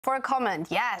For a comment,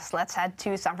 yes, let's head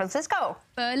to San Francisco.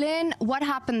 Berlin, what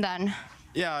happened then?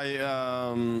 Yeah,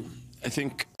 I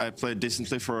think I played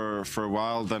decently for a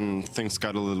while, then things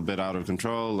got a little bit out of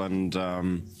control, and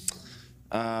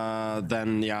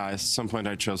then, yeah, at some point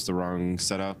I chose the wrong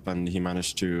setup, and he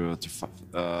managed to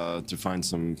find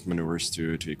some maneuvers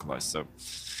to equalize, so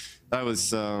that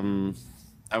was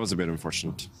a bit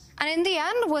unfortunate. And in the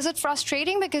end, was it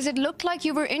frustrating because it looked like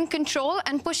you were in control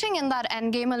and pushing in that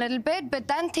end game a little bit, but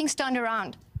then things turned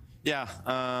around? Yeah,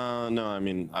 no, I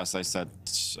mean, as I said,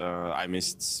 I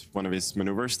missed one of his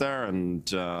maneuvers there,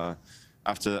 and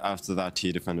after that,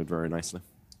 he defended very nicely.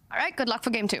 All right, good luck for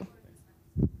game 2.